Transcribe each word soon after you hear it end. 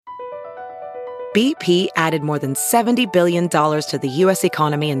BP added more than $70 billion to the U.S.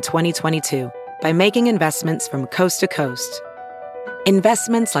 economy in 2022 by making investments from coast to coast.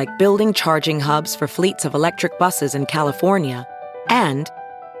 Investments like building charging hubs for fleets of electric buses in California and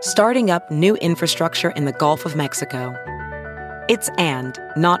starting up new infrastructure in the Gulf of Mexico. It's and,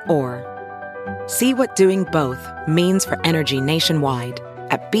 not or. See what doing both means for energy nationwide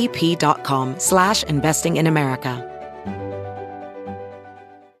at bp.com/investing in America.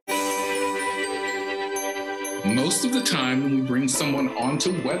 Most of the time when we bring someone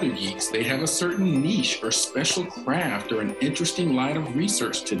onto Weather Geeks, they have a certain niche or special craft or an interesting line of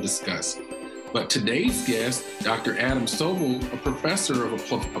research to discuss. But today's guest, Dr. Adam Sobel, a professor of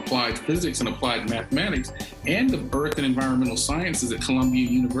applied physics and applied mathematics and of earth and environmental sciences at Columbia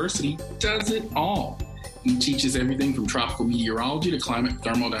University, does it all. He teaches everything from tropical meteorology to climate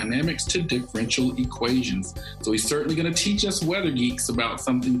thermodynamics to differential equations. So he's certainly going to teach us Weather Geeks about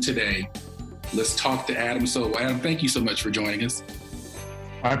something today. Let's talk to Adam Sobel. Adam, thank you so much for joining us.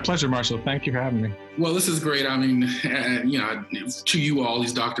 My pleasure, Marshall. Thank you for having me. Well, this is great. I mean, to you all,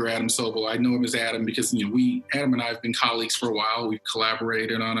 he's Dr. Adam Sobel. I know him as Adam because, Adam and I have been colleagues for a while. We've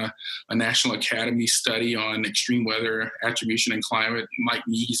collaborated on a National Academy study on extreme weather attribution and climate. Like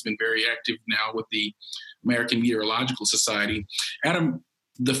me, he's been very active now with the American Meteorological Society. Adam,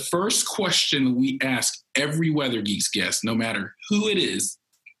 the first question we ask every Weather Geeks guest, no matter who it is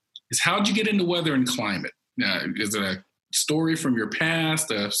how'd you get into weather and climate? Is it a story from your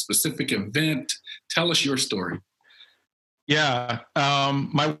past, a specific event? Tell us your story. Yeah,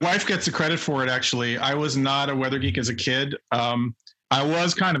 my wife gets the credit for it, actually. I was not a weather geek as a kid. I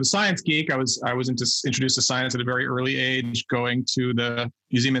was kind of a science geek. I was introduced to science at a very early age, going to the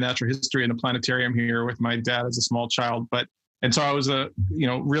Museum of Natural History and the planetarium here with my dad as a small child. And so I was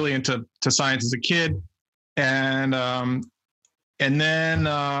really into science as a kid. And then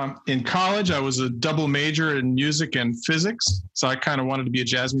in college, I was a double major in music and physics. So I kind of wanted to be a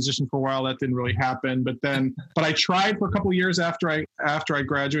jazz musician for a while. That didn't really happen. But I tried for a couple of years after I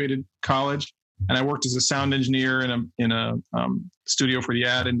graduated college, and I worked as a sound engineer in a studio for the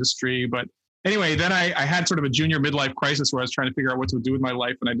ad industry. But anyway, then I had sort of a junior midlife crisis where I was trying to figure out what to do with my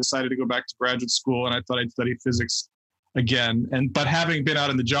life, and I decided to go back to graduate school, and I thought I'd study physics again. But having been out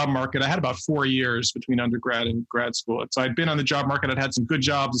in the job market, I had about 4 years between undergrad and grad school. And so I'd been on the job market. I'd had some good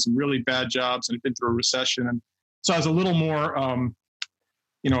jobs and some really bad jobs, and I'd been through a recession. And so I was a little more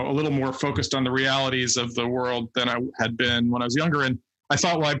focused on the realities of the world than I had been when I was younger. And I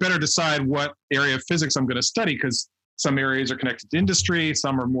thought, well, I better decide what area of physics I'm going to study, because some areas are connected to industry,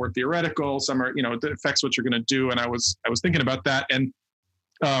 some are more theoretical, some are, it affects what you're going to do. And I was thinking about that. And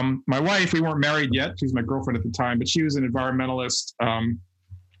my wife, we weren't married yet. She was my girlfriend at the time, but she was an environmentalist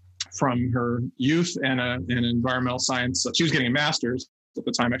from her youth and an environmental science. She was getting a master's at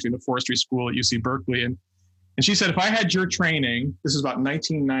the time, actually, in the forestry school at UC Berkeley. And she said, if I had your training, this is about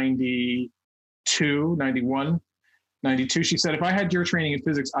 1992, 91, 92. She said, if I had your training in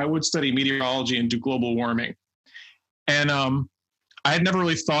physics, I would study meteorology and do global warming. And I had never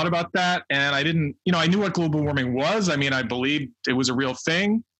really thought about that. And I didn't, I knew what global warming was. I mean, I believed it was a real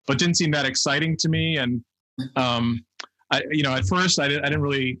thing, but didn't seem that exciting to me. And, at first I didn't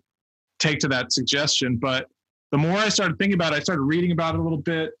really take to that suggestion, but the more I started thinking about it, I started reading about it a little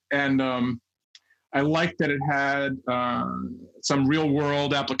bit. And I liked that it had some real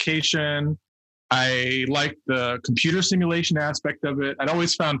world application. I liked the computer simulation aspect of it. I'd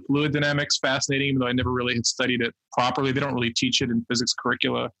always found fluid dynamics fascinating, even though I never really had studied it properly. They don't really teach it in physics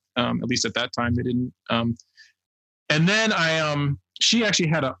curricula, at least at that time they didn't. And then she actually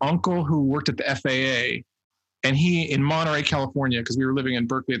had an uncle who worked at the FAA, and he in Monterey, California, because we were living in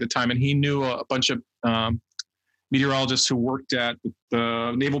Berkeley at the time, and he knew a bunch of meteorologists who worked at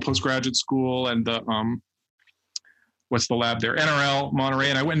the Naval Postgraduate School and the what's the lab there? NRL Monterey.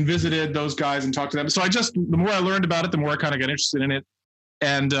 And I went and visited those guys and talked to them. So the more I learned about it, the more I kind of got interested in it.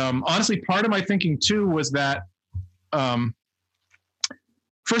 And honestly, part of my thinking too was that,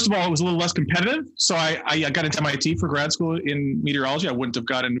 first of all, it was a little less competitive. So I got into MIT for grad school in meteorology. I wouldn't have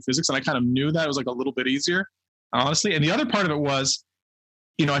got into physics. And I kind of knew that it was like a little bit easier, honestly. And the other part of it was,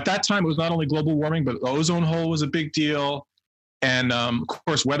 at that time, it was not only global warming, but the ozone hole was a big deal. And of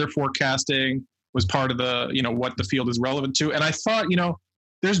course, weather forecasting was part of the, what the field is relevant to. And I thought,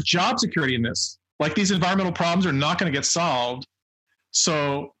 there's job security in this. Like, these environmental problems are not going to get solved.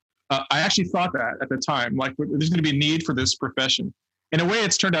 So I actually thought that at the time, like, there's going to be a need for this profession. In a way,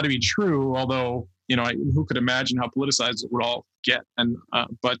 it's turned out to be true, although, who could imagine how politicized it would all get? And,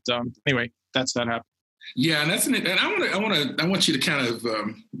 but anyway, that happened. Yeah, and I want you to kind of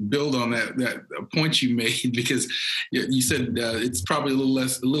build on that point you made, because you said it's probably a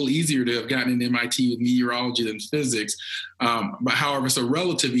little easier to have gotten into MIT with meteorology than physics, but however, it's a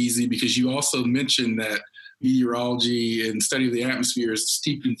relative easy, because you also mentioned that meteorology and study of the atmosphere is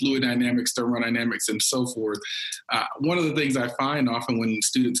steeped in fluid dynamics, thermodynamics, and so forth. One of the things I find often when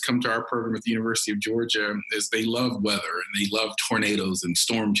students come to our program at the University of Georgia is they love weather and they love tornadoes and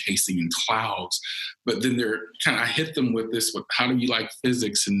storm chasing and clouds. But then I hit them with this, how do you like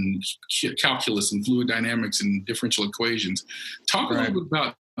physics and calculus and fluid dynamics and differential equations? Talk a little bit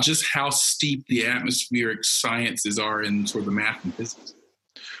about just how steep the atmospheric sciences are in sort of the math and physics.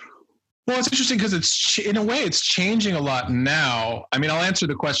 Well, it's interesting because in a way it's changing a lot now. I mean, I'll answer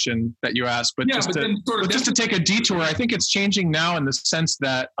the question that you asked, but just to take a detour, I think it's changing now in the sense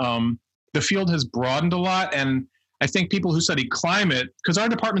that the field has broadened a lot. And I think people who study climate, because our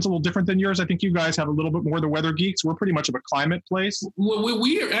department's a little different than yours. I think you guys have a little bit more the weather geeks. We're pretty much of a climate place. Well, we're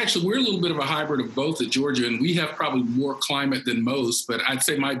a little bit of a hybrid of both at Georgia, and we have probably more climate than most. But I'd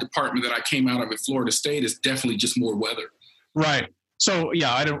say my department that I came out of at Florida State is definitely just more weather. Right. So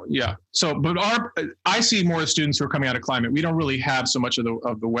but I see more students who are coming out of climate. We don't really have so much of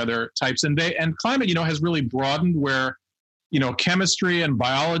the weather types, and climate, has really broadened where, chemistry and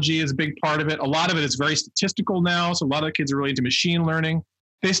biology is a big part of it. A lot of it is very statistical now. So a lot of the kids are really into machine learning.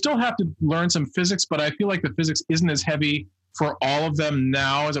 They still have to learn some physics, but I feel like the physics isn't as heavy for all of them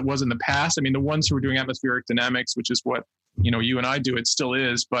now as it was in the past. I mean, the ones who are doing atmospheric dynamics, which is what, you and I do, it still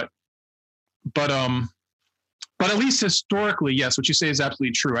is, but at least historically, yes, what you say is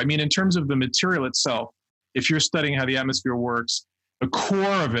absolutely true. I mean, in terms of the material itself, if you're studying how the atmosphere works, the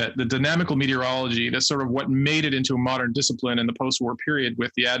core of it, the dynamical meteorology, that's sort of what made it into a modern discipline in the post-war period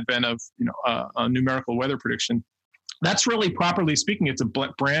with the advent of numerical weather prediction. That's really, properly speaking, it's a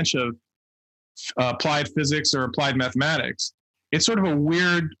branch of applied physics or applied mathematics. It's sort of a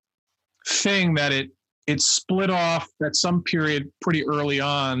weird thing that it split off at some period pretty early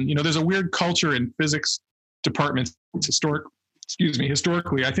on. There's a weird culture in physics departments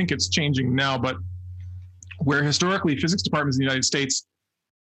historically. I think it's changing now, but where historically physics departments in the United States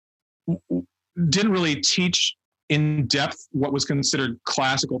didn't really teach in depth what was considered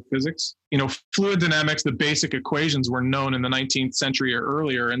classical physics. Fluid dynamics, the basic equations were known in the 19th century or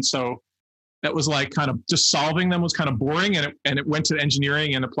earlier. And so that was like kind of just solving them was kind of boring. And it went to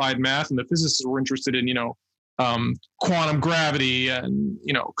engineering and applied math. And the physicists were interested in, quantum gravity and,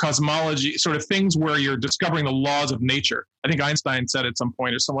 cosmology, sort of things where you're discovering the laws of nature. I think Einstein said at some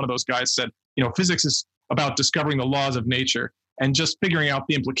point, or one of those guys said, physics is about discovering the laws of nature, and just figuring out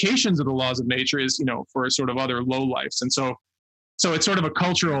the implications of the laws of nature is, for sort of other low lives. And so it's sort of a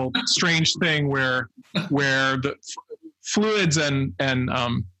cultural strange thing where the fluids and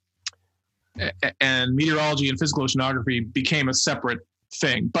meteorology and physical oceanography became a separate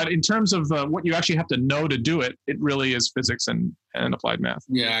thing. But in terms of what you actually have to know to do it, it really is physics and applied math.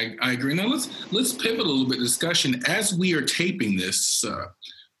 Yeah, I agree. Now let's pivot a little bit of discussion. As we are taping this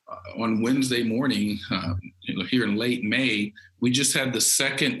on Wednesday morning, here in late May, we just had the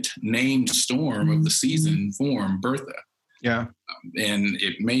second named storm of the season form, Bertha. Yeah. And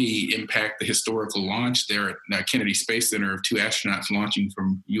it may impact the historical launch there at Kennedy Space Center of two astronauts launching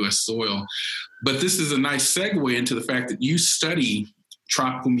from U.S. soil. But this is a nice segue into the fact that you study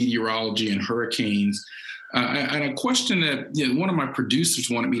tropical meteorology and hurricanes. And a question that one of my producers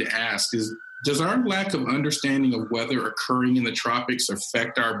wanted me to ask is, does our lack of understanding of weather occurring in the tropics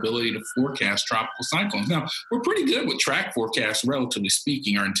affect our ability to forecast tropical cyclones? Now, we're pretty good with track forecasts, relatively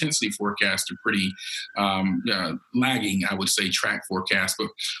speaking. Our intensity forecasts are pretty lagging, I would say, track forecasts. But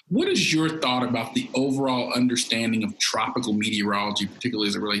what is your thought about the overall understanding of tropical meteorology, particularly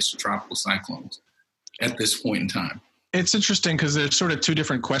as it relates to tropical cyclones at this point in time? It's interesting because there's sort of two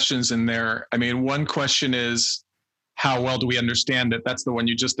different questions in there. I mean, one question is, how well do we understand it? That's the one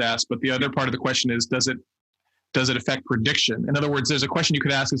you just asked. But the other part of the question is, does it affect prediction? In other words, there's a question you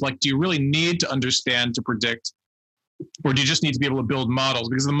could ask is like, do you really need to understand to predict? Or do you just need to be able to build models?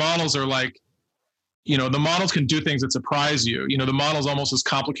 Because the models are like, the models can do things that surprise you. The model's almost as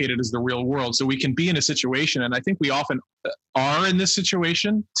complicated as the real world. So we can be in a situation, and I think we often are in this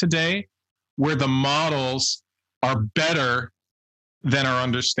situation today, where the models are better than our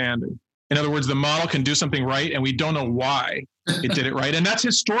understanding. In other words, the model can do something right, and we don't know why it did it right. And that's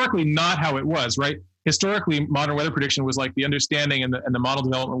historically not how it was, right? Historically, modern weather prediction was like the understanding and the model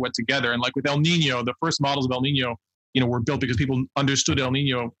development went together. And like with El Nino, the first models of El Nino, were built because people understood El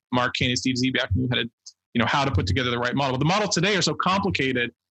Nino, Mark Kane and Steve Zebak knew how to put together the right model. But the models today are so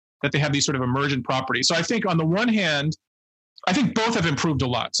complicated that they have these sort of emergent properties. So I think on the one hand, I think both have improved a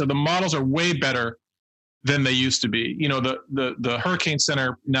lot. So the models are way better than they used to be. You know, the Hurricane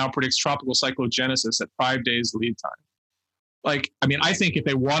Center now predicts tropical cyclogenesis at 5 days lead time. Like, I mean, I think if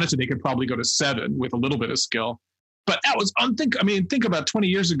they wanted to, they could probably go to 7 with a little bit of skill. But that was think about 20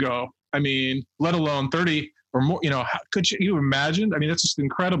 years ago. I mean, let alone 30 or more. You know, could you imagine? I mean, it's just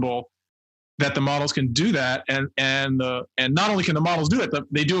incredible that the models can do that, and not only can the models do it,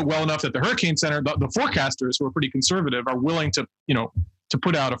 they do it well enough that the Hurricane Center, the forecasters who are pretty conservative, are willing to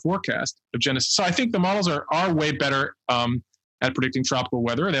put out a forecast of genesis. So I think the models are way better at predicting tropical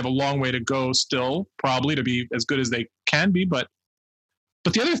weather. They have a long way to go still, probably, to be as good as they can be. But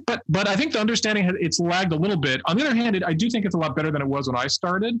I think the understanding it's lagged a little bit. On the other hand, I do think it's a lot better than it was when I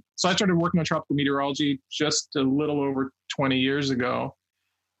started. So I started working on tropical meteorology just a little over 20 years ago.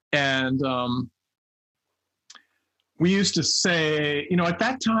 And we used to say, at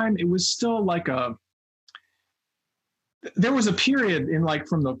that time, it was still like there was a period in like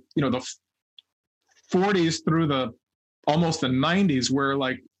from the 40s through almost the 90s where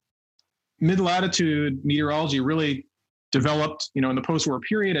like mid-latitude meteorology really developed, in the post-war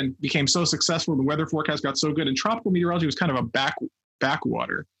period and became so successful. The weather forecast got so good, and tropical meteorology was kind of a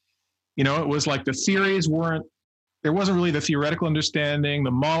backwater. It was like the theories there wasn't really the theoretical understanding.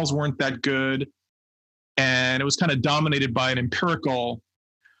 The models weren't that good. And it was kind of dominated by an empirical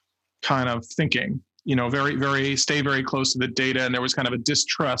kind of thinking, very, very, stay very close to the data. And there was kind of a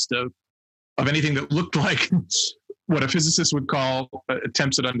distrust of anything that looked like what a physicist would call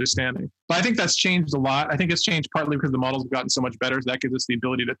attempts at understanding. But I think that's changed a lot. I think it's changed partly because the models have gotten so much better. So that gives us the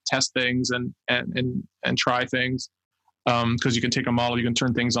ability to test things and try things. Because you can take a model, you can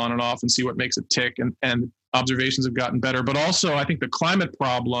turn things on and off and see what makes it tick. And observations have gotten better. But also, I think the climate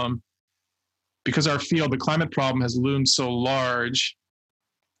problem, because the climate problem has loomed so large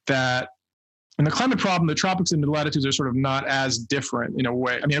that, and the climate problem, the tropics and mid-latitudes are sort of not as different in a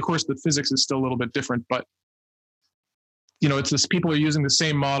way. I mean, of course, the physics is still a little bit different, but, it's this, people are using the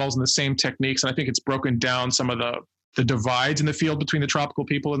same models and the same techniques. And I think it's broken down some of the divides in the field between the tropical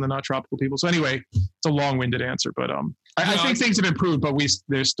people and the not tropical people. So anyway, it's a long-winded answer, but I think things have improved, but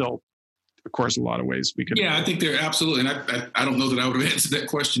there's still, of course, a lot of ways we could. Yeah, I think they're absolutely. And I don't know that I would have answered that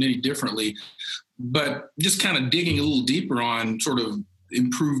question any differently, but just kind of digging a little deeper on sort of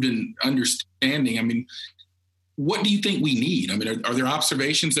improved in understanding. I mean, what do you think we need? I mean, are there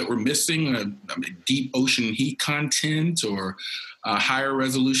observations that we're missing? Deep ocean heat content or higher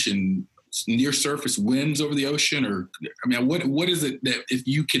resolution near surface winds over the ocean? Or, I mean, what is it that if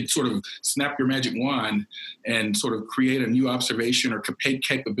you could sort of snap your magic wand and sort of create a new observation or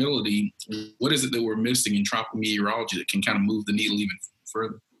capability, what is it that we're missing in tropical meteorology that can kind of move the needle even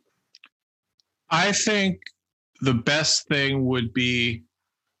further? I think the best thing would be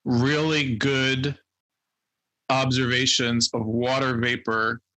really good observations of water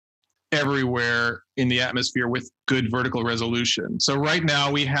vapor everywhere in the atmosphere with good vertical resolution. So right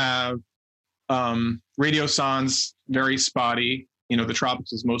now we have radiosondes, very spotty. The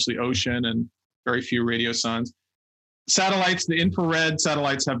tropics is mostly ocean and very few radiosondes. Satellites, the infrared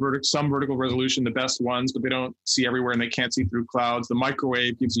satellites have some vertical resolution, the best ones, but they don't see everywhere and they can't see through clouds. The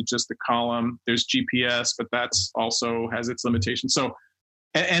microwave gives you just the column. There's GPS, but that's also has its limitations. So,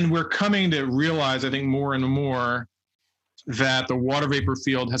 and we're coming to realize, I think, more and more that the water vapor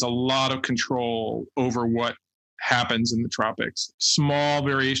field has a lot of control over what happens in the tropics. Small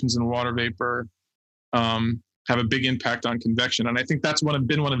variations in water vapor have a big impact on convection. And I think that's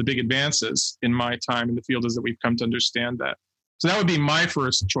been one of the big advances in my time in the field, is that we've come to understand that. So that would be my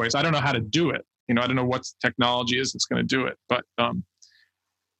first choice. I don't know how to do it. I don't know what technology is that's going to do it, but I'm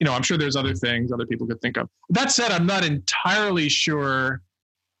sure there's other things other people could think of. That said, I'm not entirely sure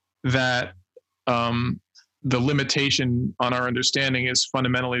that the limitation on our understanding is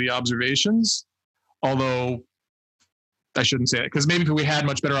fundamentally the observations, although I shouldn't say it, because maybe if we had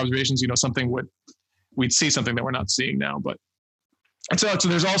much better observations, we'd see something that we're not seeing now. But so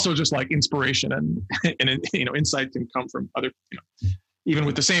there's also just like inspiration and insight can come from other, even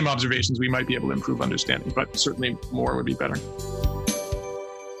with the same observations, we might be able to improve understanding, but certainly more would be better.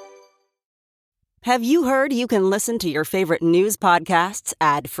 Have you heard you can listen to your favorite news podcasts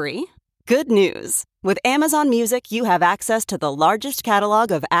ad-free? Good news. With Amazon Music, you have access to the largest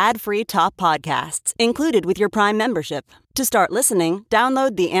catalog of ad-free top podcasts included with your Prime membership. To start listening,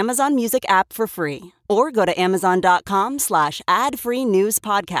 download the Amazon Music app for free or go to amazon.com/ad-free news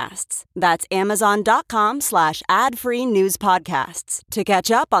podcasts. That's amazon.com/ad-free news podcasts to catch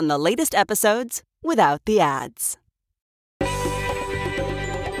up on the latest episodes without the ads.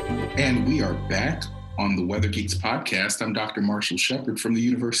 And we are back on the Weather Geeks podcast. I'm Dr. Marshall Shepard from the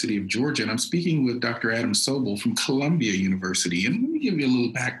University of Georgia, and I'm speaking with Dr. Adam Sobel from Columbia University. And let me give you a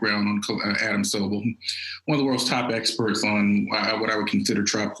little background on Adam Sobel, one of the world's top experts on what I would consider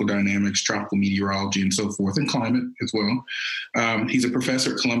tropical dynamics, tropical meteorology, and so forth, and climate as well. He's a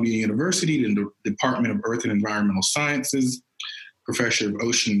professor at Columbia University in the Department of Earth and Environmental Sciences, professor of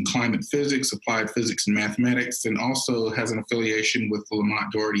ocean and climate physics, applied physics and mathematics, and also has an affiliation with the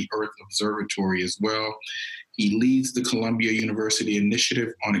Lamont Doherty Earth Observatory as well. He leads the Columbia University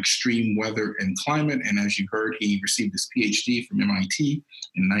Initiative on Extreme Weather and Climate, and as you heard, he received his PhD from MIT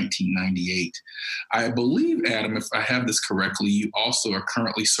in 1998. I believe, Adam, if I have this correctly, you also are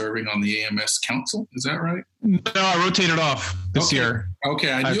currently serving on the AMS Council. Is that right? No, I rotated off this year.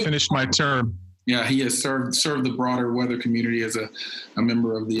 Okay. I finished my term. Yeah, he has served the broader weather community as a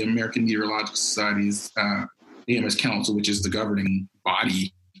member of the American Meteorological Society's AMS Council, which is the governing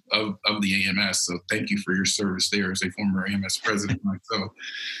body of the AMS. So thank you for your service there as a former AMS president myself.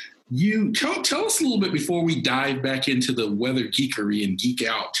 You tell us a little bit before we dive back into the weather geekery and geek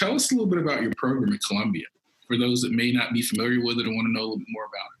out. Tell us a little bit about your program at Columbia for those that may not be familiar with it and want to know a little bit more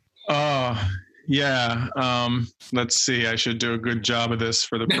about it. Yeah. Let's see. I should do a good job of this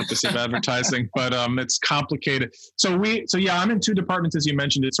for the purpose of advertising, but it's complicated. So I'm in two departments, as you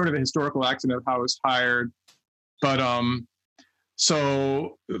mentioned. It's sort of a historical accident of how I was hired. But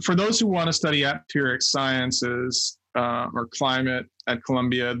so for those who want to study atmospheric sciences or climate at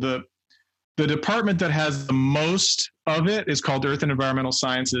Columbia, the department that has the most of it is called Earth and Environmental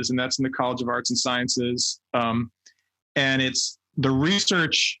Sciences, and that's in the College of Arts and Sciences. And it's the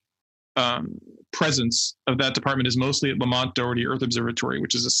research presence of that department is mostly at Lamont Doherty Earth Observatory,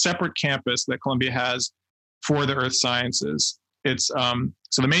 which is a separate campus that Columbia has for the earth sciences. It's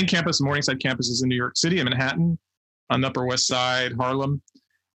so the main campus, the Morningside campus, is in New York City, in Manhattan, on the Upper West Side, Harlem,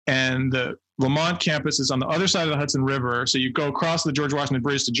 and the Lamont campus is on the other side of the Hudson River. So you go across the George Washington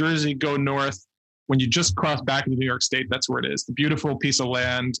Bridge to Jersey, go north. When you just cross back into New York State, that's where it is. The beautiful piece of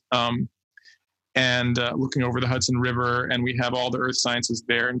land. And looking over the Hudson River, and we have all the earth sciences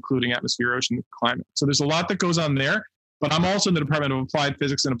there, including atmosphere, ocean, and climate. So there's a lot that goes on there, but I'm also in the Department of Applied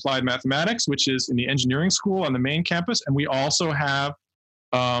Physics and Applied Mathematics, which is in the engineering school on the main campus, and we also have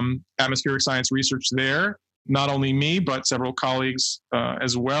atmospheric science research there, not only me, but several colleagues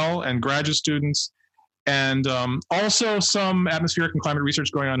as well, and graduate students, and also some atmospheric and climate research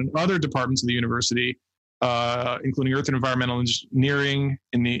going on in other departments of the university, including earth and environmental engineering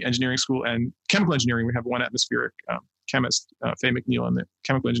in the engineering school and chemical engineering. We have one atmospheric chemist, Faye McNeil, in the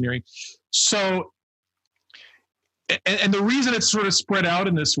chemical engineering. So, and the reason it's sort of spread out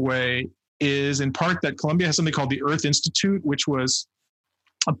in this way is in part that Columbia has something called the Earth Institute, which was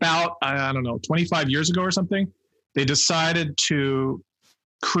about, 25 years ago or something. They decided to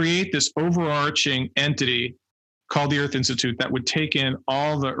create this overarching entity called the Earth Institute that would take in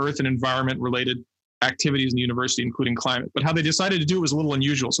all the earth and environment related activities in the university, including climate. But how they decided to do it was a little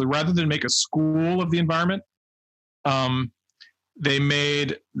unusual. So rather than make a school of the environment, they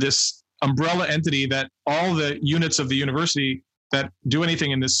made this umbrella entity that all the units of the university that do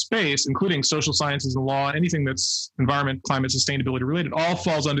anything in this space, including social sciences and law, anything that's environment, climate, sustainability related, all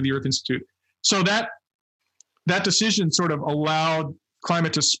falls under the Earth Institute. So that decision sort of allowed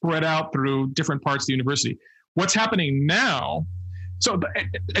climate to spread out through different parts of the university. What's happening now, so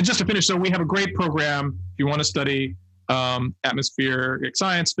just to finish, so we have a great program. If you want to study atmospheric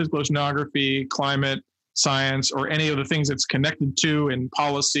science, physical oceanography, climate science, or any of the things it's connected to in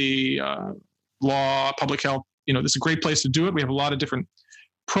policy, law, public health, this is a great place to do it. We have a lot of different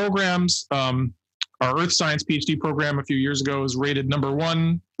programs. Our Earth Science PhD program a few years ago was rated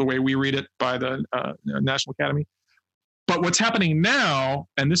 #1, the way we read it, by the National Academy. But what's happening now,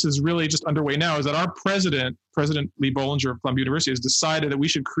 and this is really just underway now, is that our President Lee Bollinger of Columbia University, has decided that we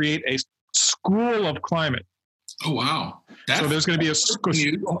should create a school of climate. Oh, wow. So there's going to be it's going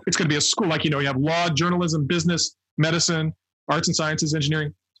to be a school, like, you have law, journalism, business, medicine, arts and sciences,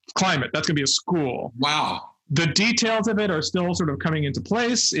 engineering, climate. That's going to be a school. Wow. The details of it are still sort of coming into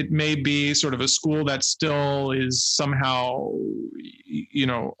place. It may be sort of a school that still is somehow,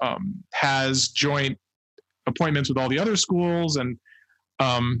 has joint appointments with all the other schools, and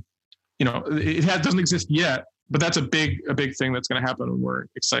it doesn't exist yet, but that's a big thing that's going to happen, and we're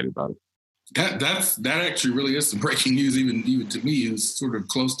excited about it. That actually really is some breaking news, even to me, who's sort of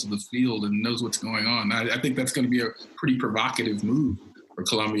close to the field and knows what's going on. I think that's going to be a pretty provocative move for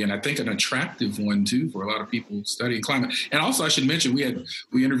Columbia, and I think an attractive one too for a lot of people studying climate. And also, I should mention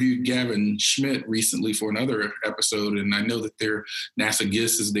we interviewed Gavin Schmidt recently for another episode, and I know that their NASA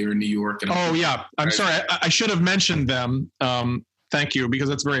GISS is there in New York. And I'm sorry, I should have mentioned them. Thank you, because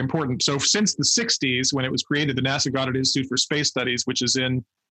that's very important. So since the 60s, when it was created, the NASA Goddard Institute for Space Studies, which is in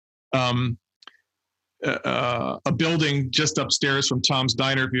a building just upstairs from Tom's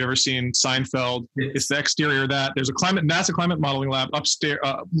Diner. If you've ever seen Seinfeld, it's the exterior of that. There's a NASA climate modeling lab upstairs,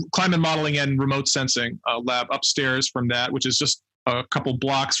 climate modeling and remote sensing lab upstairs from that, which is just a couple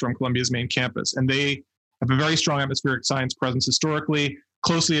blocks from Columbia's main campus. And they have a very strong atmospheric science presence historically,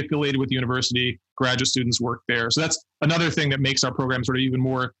 closely affiliated with the university. Graduate students work there. So that's another thing that makes our program sort of even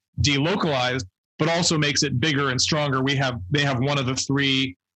more delocalized, but also makes it bigger and stronger. They have one of the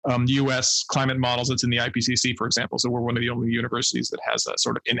three U.S. climate models that's in the IPCC, for example. So we're one of the only universities that has a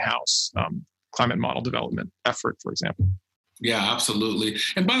sort of in-house climate model development effort, for example. Yeah, absolutely.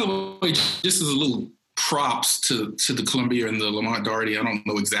 And by the way, just as a little props to the Columbia and the Lamont Doherty, I don't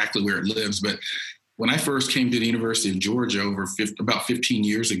know exactly where it lives, but when I first came to the University of Georgia about 15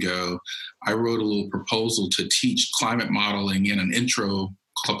 years ago, I wrote a little proposal to teach climate modeling in an intro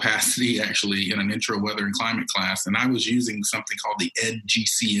capacity, actually, in an intro weather and climate class. And I was using something called the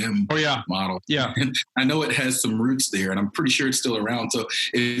EdGCM model. Yeah. And I know it has some roots there, and I'm pretty sure it's still around. So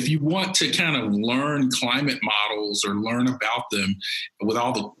if you want to kind of learn climate models or learn about them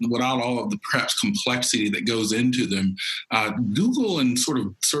without all of the perhaps complexity that goes into them, Google and sort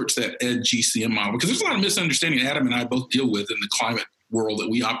of search that EdGCM model, because there's a lot of misunderstanding Adam and I both deal with in the climate world that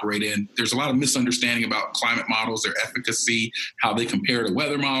we operate in. There's a lot of misunderstanding about climate models, their efficacy, how they compare to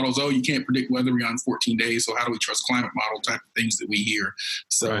weather models. Oh, you can't predict weather beyond 14 days, so how do we trust climate model type of things that we hear?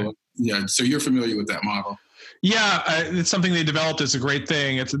 So, right. Yeah, so you're familiar with that model. Yeah, it's something they developed. It's a great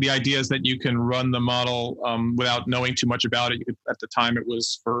thing. It's the idea is that you can run the model without knowing too much about it. At the time, it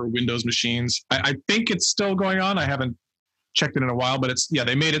was for Windows machines. I think it's still going on. I haven't checked it in a while, but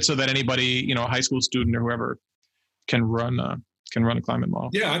they made it so that anybody, a high school student or whoever can run a climate model.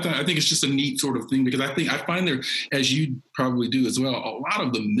 Yeah, I think it's just a neat sort of thing, because I find there, as you probably do as well, a lot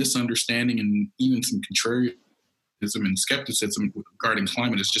of the misunderstanding and even some contrarianism and skepticism regarding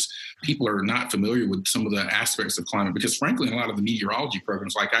climate is just people are not familiar with some of the aspects of climate, because frankly, in a lot of the meteorology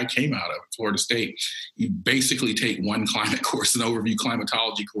programs, like I came out of Florida State, you basically take one climate course, an overview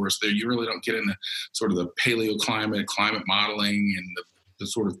climatology course there. You really don't get into sort of the paleoclimate, climate modeling, and the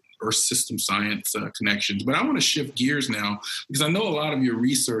sort of Earth system science connections. But I want to shift gears now, because I know a lot of your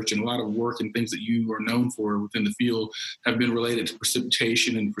research and a lot of work and things that you are known for within the field have been related to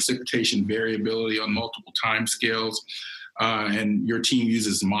precipitation and precipitation variability on multiple time scales. And your team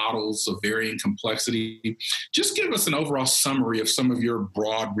uses models of varying complexity. Just give us an overall summary of some of your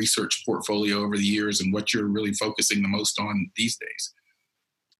broad research portfolio over the years and what you're really focusing the most on these days.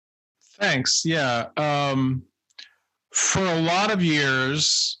 Thanks. Yeah. For a lot of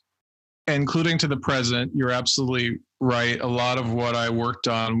years, including to the present, you're absolutely right. A lot of what I worked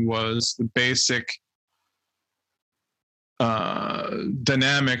on was the basic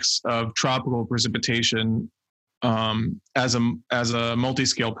dynamics of tropical precipitation as a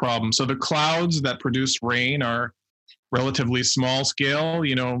multi-scale problem. So the clouds that produce rain are relatively small scale,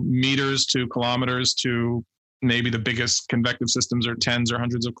 meters to kilometers to maybe the biggest convective systems are tens or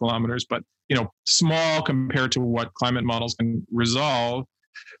hundreds of kilometers, but small compared to what climate models can resolve.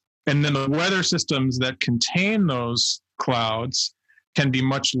 And then the weather systems that contain those clouds can be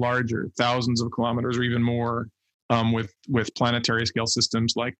much larger, thousands of kilometers or even more, with planetary scale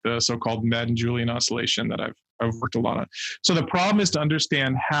systems like the so-called Madden-Julian oscillation that I've worked a lot on. So the problem is to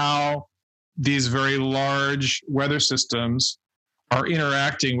understand how these very large weather systems are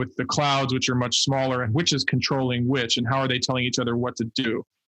interacting with the clouds, which are much smaller, and which is controlling which, and how are they telling each other what to do.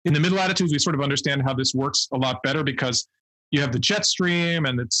 In the mid-latitudes, we sort of understand how this works a lot better, because you have the jet stream,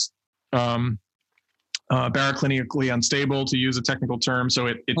 and it's baroclinically unstable, to use a technical term. So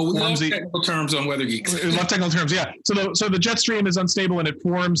it forms the technical terms on Weather Geeks. We love technical terms, yeah. So the jet stream is unstable, and it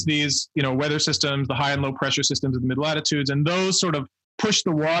forms these weather systems, the high and low pressure systems in the mid-latitudes, and those sort of push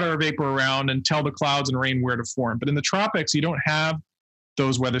the water vapor around and tell the clouds and rain where to form. But in the tropics, you don't have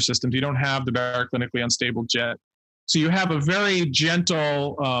those weather systems. You don't have the baroclinically unstable jet. So you have a very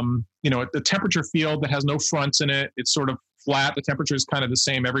gentle, the temperature field that has no fronts in it. It's sort of flat. The temperature is kind of the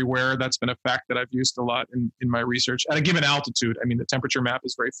same everywhere. That's been a fact that I've used a lot in my research. At a given altitude, the temperature map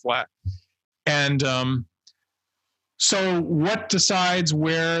is very flat. And so what decides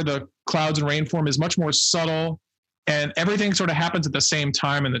where the clouds and rain form is much more subtle, and everything sort of happens at the same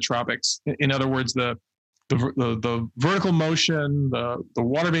time in the tropics. In other words, the vertical motion, the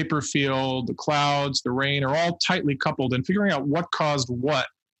water vapor field, the clouds, the rain are all tightly coupled, and figuring out what caused what,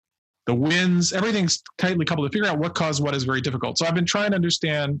 the winds, everything's tightly coupled. To figure out what caused what is very difficult. So I've been trying to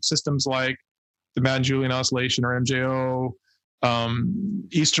understand systems like the Madden-Julian oscillation, or MJO,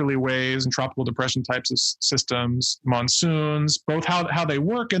 easterly waves and tropical depression types of systems, monsoons, both how they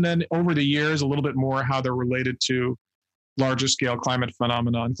work, and then over the years, a little bit more how they're related to larger scale climate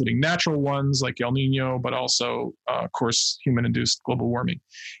phenomena, including natural ones like El Nino, but also, of course, human-induced global warming.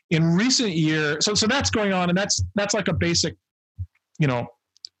 In recent years, so that's going on, and that's like a basic,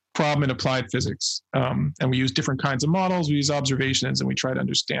 problem in applied physics. And we use different kinds of models, we use observations, and we try to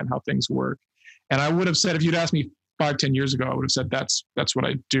understand how things work. And I would have said, if you'd asked me 5-10 years ago, I would have said that's what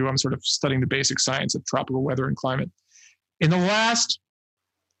I do. I'm sort of studying the basic science of tropical weather and climate. In the last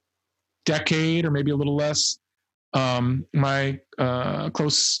decade, or maybe a little less, my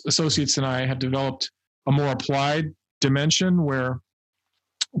close associates and I have developed a more applied dimension where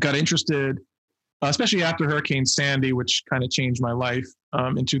I got interested, especially after Hurricane Sandy, which kind of changed my life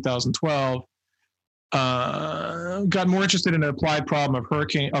in 2012. Got more interested in an applied problem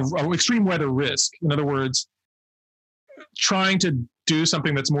of extreme weather risk. In other words, trying to do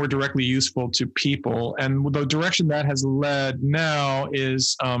something that's more directly useful to people. And the direction that has led now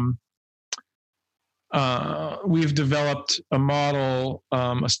is we've developed a model,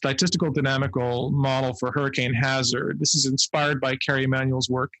 a statistical dynamical model for hurricane hazard. This is inspired by Kerry Emanuel's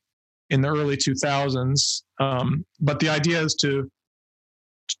work in the early 2000s. But the idea is to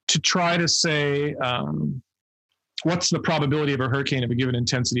try to say, what's the probability of a hurricane of a given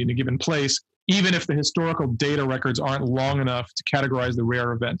intensity in a given place, even if the historical data records aren't long enough to categorize the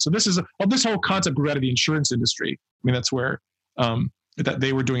rare event. So this whole concept grew out of the insurance industry. I mean, that's where that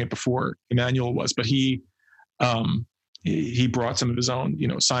they were doing it before Emanuel was, but he brought some of his own,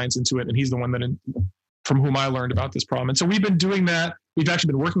 science into it, and he's the one from whom I learned about this problem. And so we've been doing that. We've actually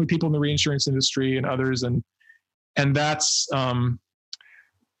been working with people in the reinsurance industry and others, and that's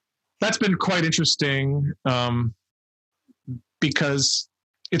been quite interesting because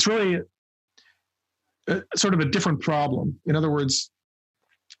it's really sort of a different problem. In other words,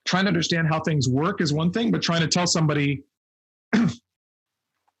 trying to understand how things work is one thing, but trying to tell somebody,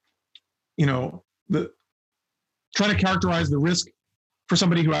 trying to characterize the risk for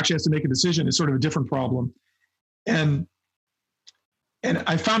somebody who actually has to make a decision is sort of a different problem. And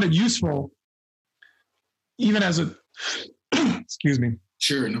I found it useful, even as excuse me.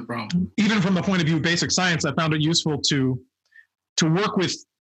 Sure, no problem. Even from the point of view of basic science, I found it useful to work with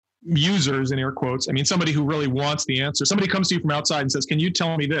users, in air quotes. I mean, somebody who really wants the answer. Somebody comes to you from outside and says, "Can you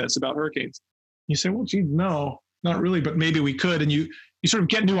tell me this about hurricanes?" You say, "Well, gee, no, not really, but maybe we could." And you sort of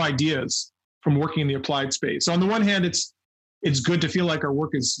get new ideas from working in the applied space. So on the one hand, it's good to feel like our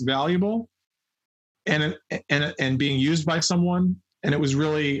work is valuable and being used by someone. And it was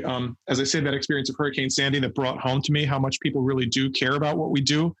really, as I said, that experience of Hurricane Sandy that brought home to me how much people really do care about what we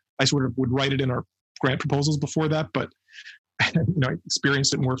do. I sort of would write it in our grant proposals before that, but I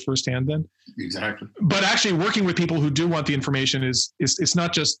experienced it more firsthand then. Exactly. But actually working with people who do want the information it's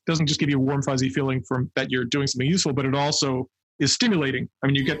not just, doesn't just give you a warm, fuzzy feeling from that you're doing something useful, but it also is stimulating. I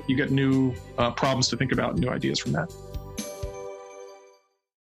mean, you get new problems to think about, new ideas from that.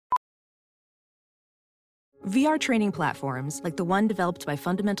 VR training platforms, like the one developed by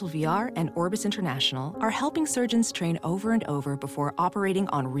Fundamental VR and Orbis International, are helping surgeons train over and over before operating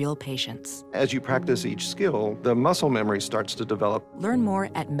on real patients. As you practice each skill, the muscle memory starts to develop. Learn more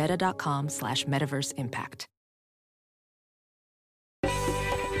at meta.com/metaverseimpact.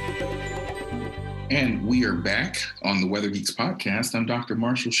 And we are back on the Weather Geeks podcast. I'm Dr.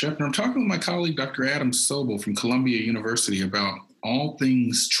 Marshall Shepner. I'm talking with my colleague, Dr. Adam Sobel from Columbia University, about all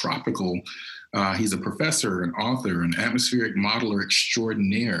things tropical. He's a professor, an author, an atmospheric modeler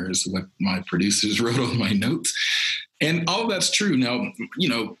extraordinaire is what my producers wrote on my notes. And all of that's true. Now,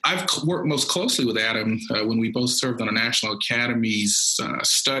 I've worked most closely with Adam when we both served on a National Academy's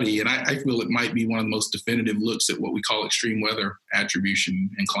study, and I feel it might be one of the most definitive looks at what we call extreme weather attribution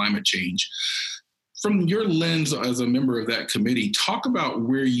and climate change. From your lens as a member of that committee, talk about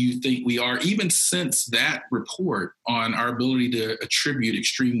where you think we are, even since that report, on our ability to attribute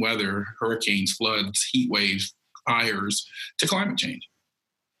extreme weather, hurricanes, floods, heat waves, fires, to climate change.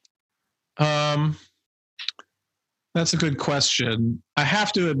 That's a good question. I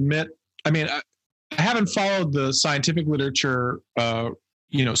have to admit, I haven't followed the scientific literature,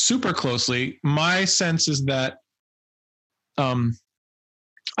 super closely. My sense is that,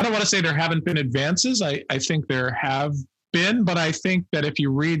 I don't want to say there haven't been advances. I think there have been, but I think that if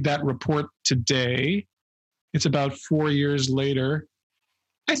you read that report today, it's about 4 years later.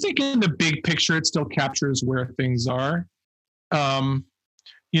 I think in the big picture, it still captures where things are. In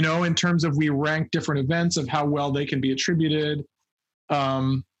terms of we rank different events of how well they can be attributed.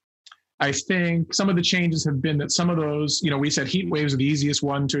 I think some of the changes have been that some of those, we said heat waves are the easiest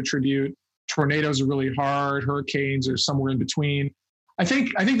one to attribute. tornadoes are really hard, hurricanes are somewhere in between. I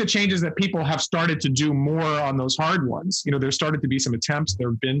think the change is that people have started to do more on those hard ones. You know, there started to be some attempts. There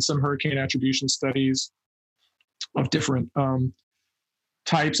have been some hurricane attribution studies of different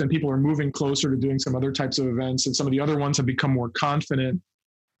types, and people are moving closer to doing some other types of events, and some of the other ones have become more confident.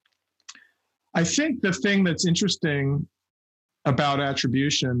 I think the thing that's interesting about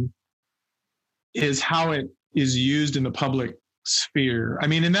attribution is how it is used in the public sphere. I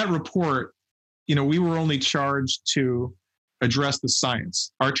mean, in that report, you know, we were only charged to address the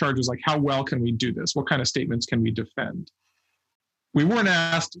science. Our charge was like, how well can we do this? What kind of statements can we defend? We weren't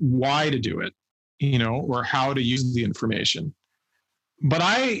asked why to do it, you know, or how to use the information. But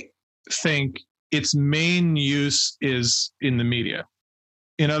I think its main use is in the media.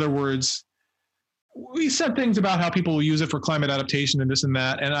 In other words, we said things about how people will use it for climate adaptation and this and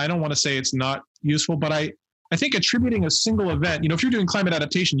that. And I don't want to say it's not useful, but I think attributing a single event, you know, if you're doing climate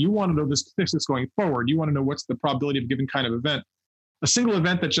adaptation, you want to know the statistics going forward. You want to know what's the probability of a given kind of event. A single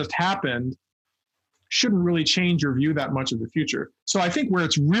event that just happened shouldn't really change your view that much of the future. So I think where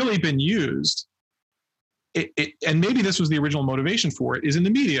it's really been used, and maybe this was the original motivation for it, is in the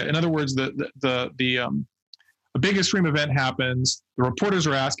media. In other words, a big extreme event happens. The reporters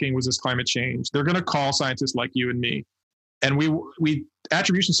are asking, was this climate change? They're going to call scientists like you and me. And we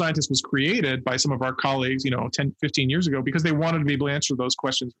attribution scientists was created by some of our colleagues, you know, 10, 15 years ago, because they wanted to be able to answer those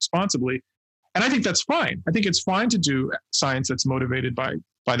questions responsibly. And I think that's fine. I think it's fine to do science that's motivated by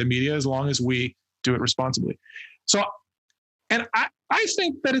the media, as long as we do it responsibly. So, and I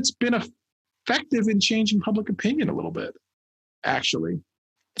think that it's been effective in changing public opinion a little bit, actually.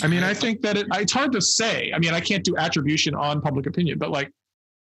 I mean, I think that it's hard to say. I mean, I can't do attribution on public opinion, but like,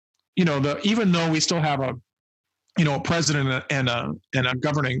 you know, even though we still have a president and a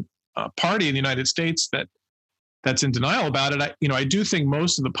governing party in the United States that's in denial about it, I do think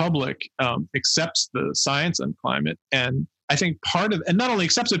most of the public accepts the science on climate, and I think and not only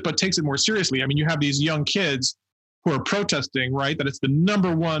accepts it but takes it more seriously. I mean, you have these young kids who are protesting, right? That it's the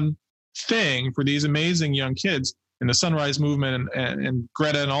number one thing for these amazing young kids in the Sunrise Movement and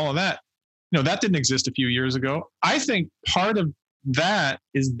Greta and all of that. You know, that didn't exist a few years ago. I think part of that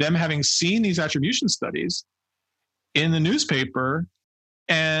is them having seen these attribution studies in the newspaper,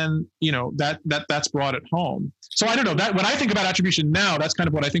 and you know that's brought it home. So I don't know, that when I think about attribution now, that's kind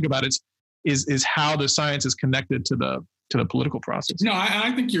of what I think about is how the science is connected to the political process. No,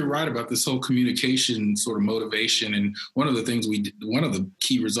 I think you're right about this whole communication sort of motivation. And one of the things one of the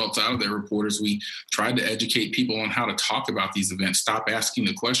key results out of that report is we tried to educate people on how to talk about these events. Stop asking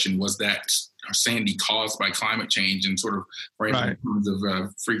the question, was that Sandy caused by climate change, and sort of right. in terms of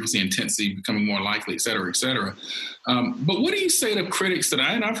frequency, intensity becoming more likely, et cetera, et cetera. But what do you say to critics and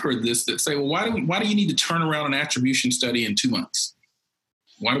I've heard this, that say, well, why do you need to turn around an attribution study in 2 months?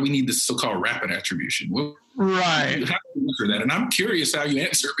 Why do we need this so-called rapid attribution? Well, right. How do you answer that? And I'm curious how you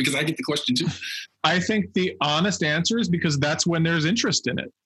answer it, because I get the question too. I think the honest answer is because that's when there's interest in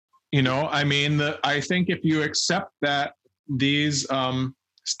it. You know, I mean, I think if you accept that these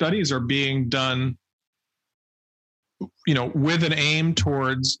studies are being done, you know, with an aim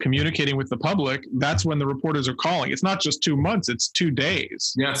towards communicating with the public, that's when the reporters are calling. It's not just 2 months, it's 2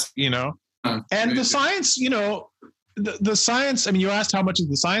 days. Yes. You know, and the science, you know, the science, I mean, you asked how much is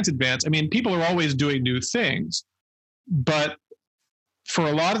the science advance? I mean, people are always doing new things, but for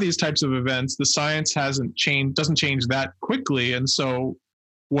a lot of these types of events, the science doesn't change that quickly. And so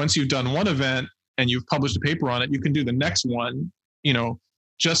once you've done one event and you've published a paper on it, you can do the next one, you know,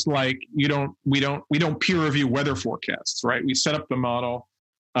 just like we don't peer review weather forecasts, right? We set up the model.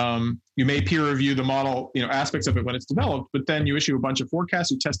 You may peer review the model, you know, aspects of it when it's developed, but then you issue a bunch of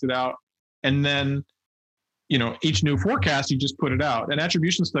forecasts, you test it out, and then, you know, each new forecast, you just put it out. And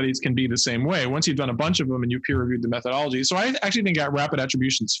attribution studies can be the same way. Once you've done a bunch of them and you peer reviewed the methodology. So I actually think that rapid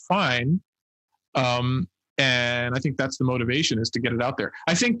attribution is fine. And I think that's the motivation, is to get it out there.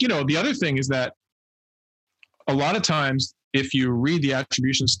 I think, you know, the other thing is that a lot of times, if you read the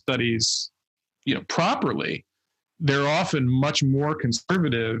attribution studies, you know, properly, they're often much more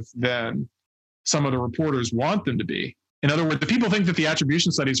conservative than some of the reporters want them to be. In other words, the people think that the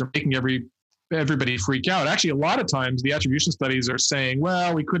attribution studies are making everybody freak out. Actually, a lot of times the attribution studies are saying,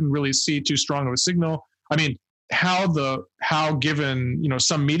 well, we couldn't really see too strong of a signal. I mean, how given, you know,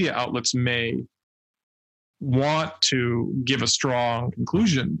 some media outlets may want to give a strong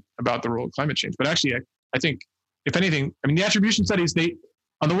conclusion about the role of climate change. But actually, I think, if anything, I mean, the attribution studies,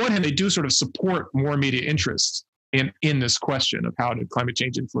 on the one hand, they do sort of support more media interest in this question of how did climate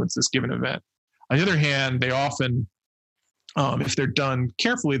change influence this given event. On the other hand, they often, if they're done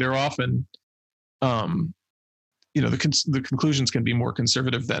carefully, they're often, you know, the conclusions can be more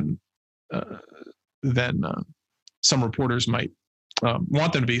conservative than some reporters might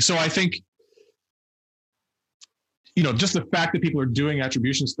want them to be. So I think, just the fact that people are doing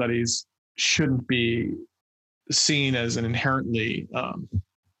attribution studies shouldn't be seen as an inherently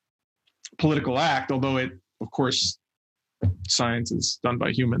political act, although it, of course, science is done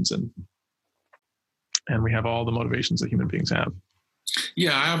by humans, and we have all the motivations that human beings have.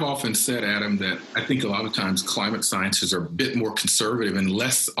 Yeah, I've often said, Adam, that I think a lot of times climate scientists are a bit more conservative and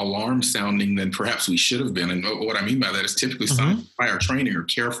less alarm sounding than perhaps we should have been. And what I mean by that is typically scientists by our training are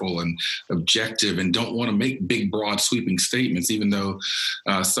careful and objective and don't want to make big, broad, sweeping statements, even though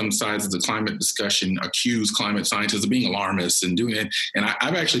some sides of the climate discussion accuse climate scientists of being alarmists and doing it. And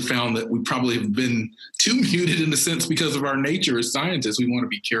I've actually found that we probably have been too muted in a sense because of our nature as scientists. We want to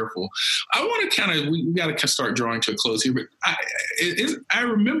be careful. I want to we got to start drawing to a close here, but I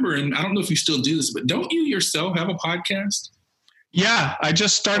remember, and I don't know if you still do this, but don't you yourself have a podcast? Yeah, I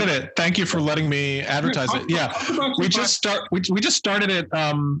just started it. Thank you for letting me advertise it. Yeah, we just started it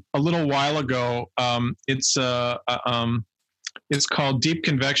a little while ago. It's called Deep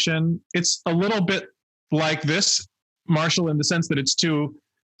Convection. It's a little bit like this, Marshall, in the sense that it's two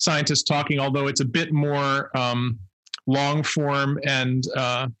scientists talking, although it's a bit more long form and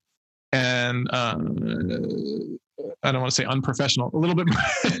I don't want to say unprofessional, a little bit more,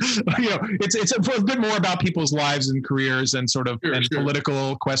 it's a bit more about people's lives and careers and sort of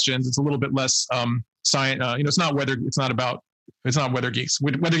political questions. It's a little bit less science. It's not weather geeks.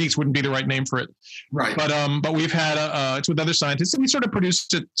 Weather geeks wouldn't be the right name for it. Right. But we've had it's with other scientists, and we sort of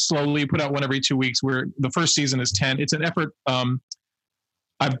produced it slowly, put out one every 2 weeks. Where the first season is 10. It's an effort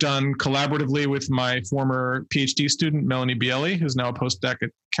I've done collaboratively with my former PhD student, Melanie Bielli, who's now a postdoc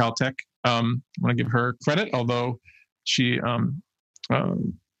at Caltech. I want to give her credit, although she,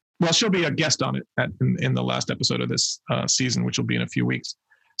 she'll be a guest on it in the last episode of this season, which will be in a few weeks.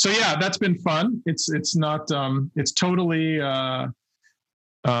 So yeah, that's been fun. It's not, it's totally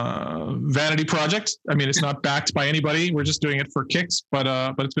vanity project. I mean, it's not backed by anybody. We're just doing it for kicks, but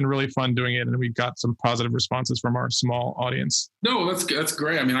it's been really fun doing it, and we've got some positive responses from our small audience. No, that's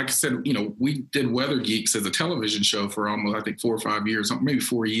great. I mean, like I said, we did Weather Geeks as a television show for almost, I think, 4 or 5 years, maybe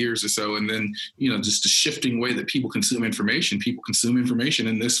 4 years or so, and then just a shifting way that people consume information. People consume information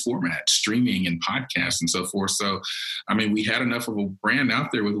in this format, streaming and podcasts and so forth. So, I mean, we had enough of a brand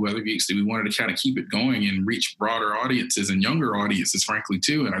out there with Weather Geeks that we wanted to kind of keep it going and reach broader audiences and younger audiences, frankly,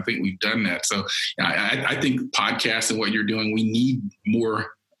 too. And I think we've done that. So I think podcasts and what you're doing, we need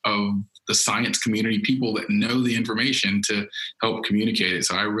more of the science community, people that know the information to help communicate it.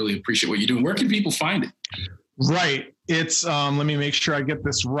 So I really appreciate what you're doing. Where can people find it? Right. It's, let me make sure I get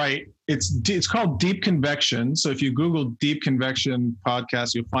this right. It's called Deep Convection. So if you Google Deep Convection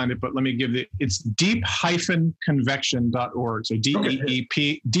podcast, you'll find it, but let me give it's deep-convection.org. So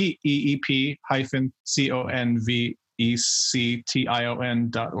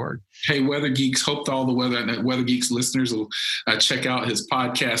DEEP-CONVECTION.org. Hey, Weather Geeks, hope all the Weather Geeks listeners will check out his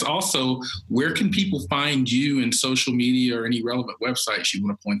podcast. Also, where can people find you in social media or any relevant websites you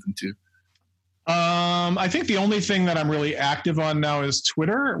want to point them to? I think the only thing that I'm really active on now is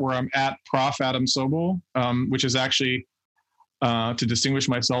Twitter, where I'm at Prof. Adam Sobel, which is actually to distinguish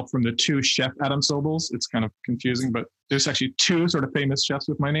myself from the two Chef Adam Sobels. It's kind of confusing, but there's actually two sort of famous chefs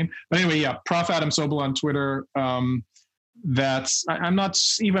with my name. But anyway, yeah, Prof. Adam Sobel on Twitter. I'm not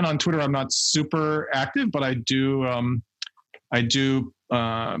even on Twitter. I'm not super active, but I do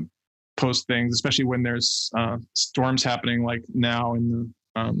post things, especially when there's storms happening like now in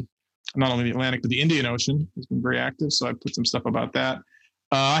the not only the Atlantic, but the Indian Ocean has been very active. So I put some stuff about that.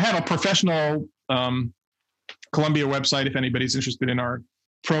 I have a professional Columbia website if anybody's interested in our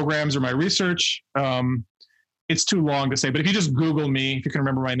programs or my research. It's too long to say, but if you just Google me, if you can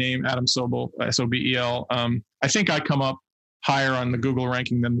remember my name, Adam Sobel, Sobel, I think I come up higher on the Google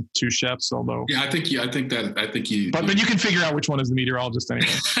ranking than the two chefs, although. Yeah, I think you. But you can figure out which one is the meteorologist anyway.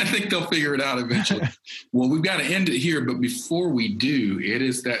 I think they'll figure it out eventually. Well, we've got to end it here, but before we do, it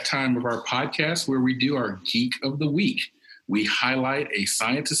is that time of our podcast where we do our Geek of the Week. We highlight a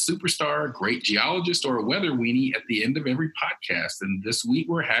scientist superstar, great geologist, or a weather weenie at the end of every podcast. And this week,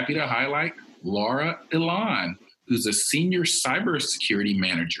 we're happy to highlight Laura Elan, who's a senior cybersecurity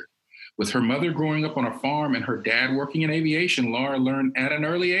manager. With her mother growing up on a farm and her dad working in aviation, Laura learned at an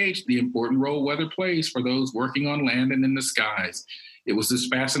early age the important role weather plays for those working on land and in the skies. It was this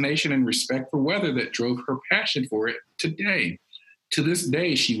fascination and respect for weather that drove her passion for it today. To this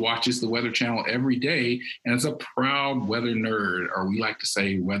day, she watches the Weather Channel every day and is a proud weather nerd, or we like to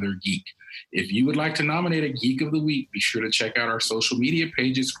say weather geek. If you would like to nominate a Geek of the Week, be sure to check out our social media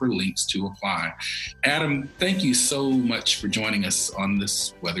pages for links to apply. Adam, thank you so much for joining us on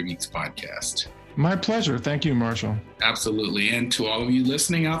this Weather Geeks podcast. My pleasure. Thank you, Marshall. Absolutely. And to all of you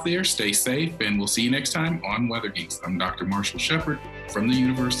listening out there, stay safe, and we'll see you next time on Weather Geeks. I'm Dr. Marshall Shepard from the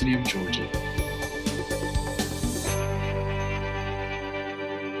University of Georgia.